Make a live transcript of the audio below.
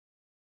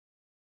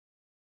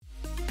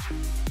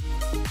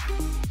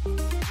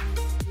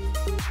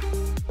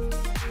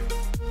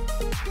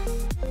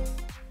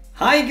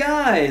Hi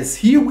guys,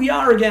 here we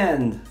are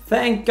again.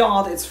 Thank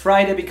God it's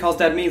Friday, because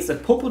that means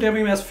that PULPO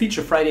WMS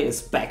Feature Friday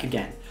is back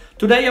again.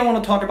 Today I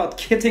want to talk about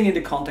kitting in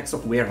the context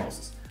of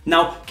warehouses.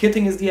 Now,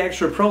 kitting is the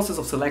actual process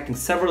of selecting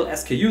several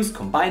SKUs,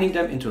 combining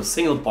them into a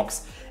single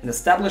box and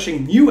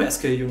establishing new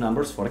SKU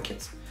numbers for the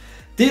kits.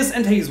 This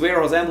entails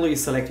warehouse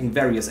employees selecting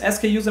various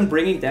SKUs and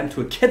bringing them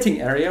to a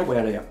kitting area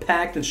where they are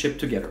packed and shipped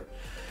together.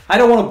 I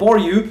don't want to bore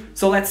you,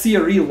 so let's see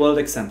a real world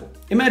example.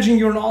 Imagine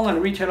you're an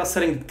online retailer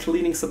selling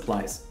cleaning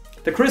supplies.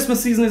 The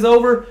Christmas season is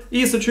over,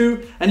 Easter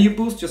too, and you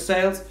boost your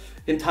sales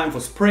in time for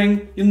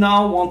spring. You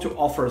now want to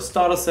offer a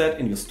starter set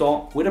in your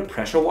store with a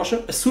pressure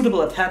washer, a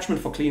suitable attachment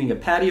for cleaning a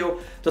patio,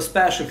 the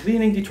special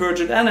cleaning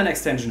detergent and an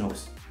extension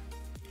hose.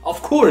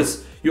 Of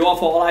course, you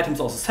offer all items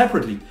also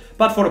separately,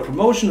 but for the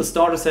promotion, the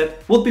starter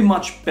set will be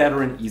much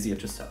better and easier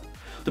to sell.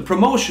 The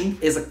promotion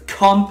is a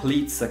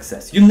complete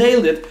success. You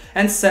nailed it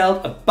and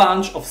sold a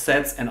bunch of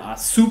sets and are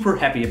super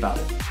happy about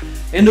it.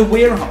 In the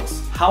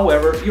warehouse,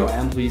 however, your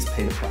employees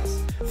pay the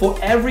price. For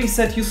every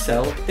set you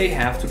sell, they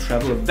have to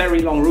travel a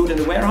very long route in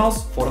the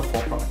warehouse for the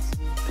 4 products.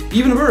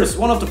 Even worse,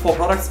 one of the 4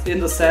 products in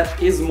the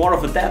set is more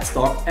of a dead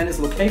stock and is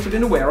located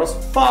in the warehouse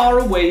far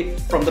away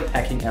from the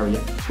packing area,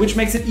 which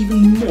makes it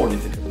even more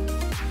difficult.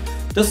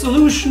 The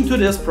solution to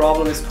this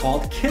problem is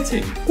called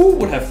kitting. Who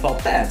would have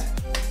thought that?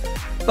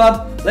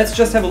 But let's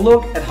just have a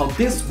look at how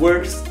this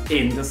works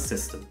in the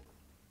system.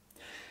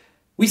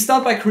 We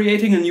start by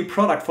creating a new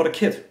product for the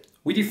kit.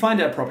 We define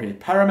the appropriate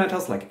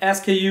parameters like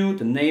SKU,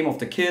 the name of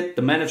the kit,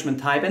 the management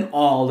type, and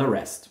all the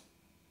rest.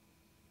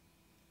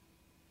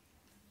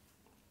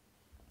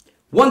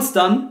 Once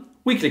done,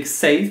 we click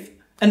Save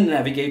and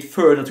navigate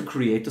further to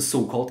create the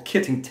so-called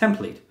kitting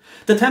template.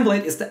 The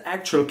template is the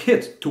actual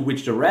kit to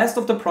which the rest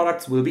of the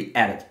products will be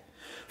added.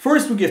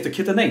 First, we give the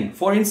kit a name,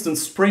 for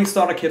instance, Spring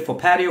Starter Kit for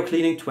Patio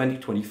Cleaning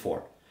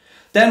 2024.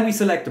 Then we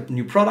select the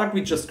new product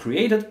we just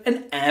created,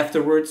 and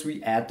afterwards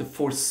we add the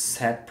 4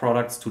 set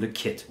products to the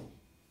kit.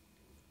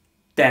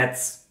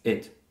 That's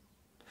it.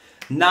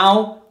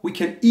 Now we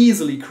can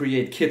easily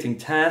create kitting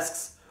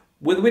tasks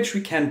with which we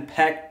can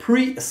pack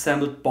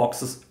pre-assembled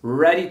boxes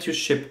ready to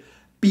ship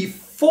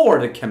before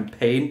the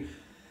campaign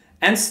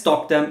and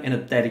stock them in a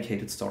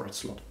dedicated storage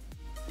slot.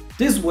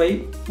 This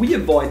way we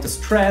avoid the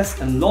stress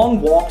and long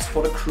walks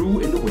for the crew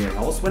in the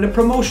warehouse when the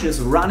promotion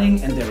is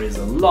running and there is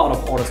a lot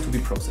of orders to be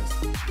processed.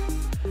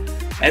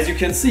 As you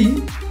can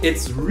see,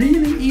 it's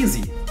really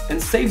easy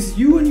and saves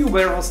you and your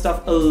warehouse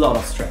staff a lot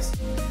of stress.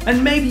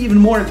 And maybe even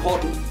more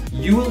important,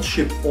 you will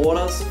ship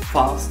orders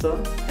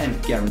faster and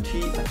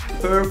guarantee a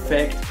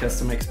perfect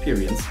customer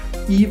experience,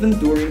 even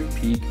during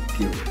peak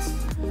periods.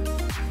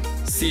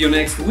 See you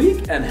next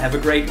week and have a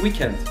great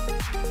weekend.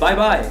 Bye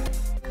bye!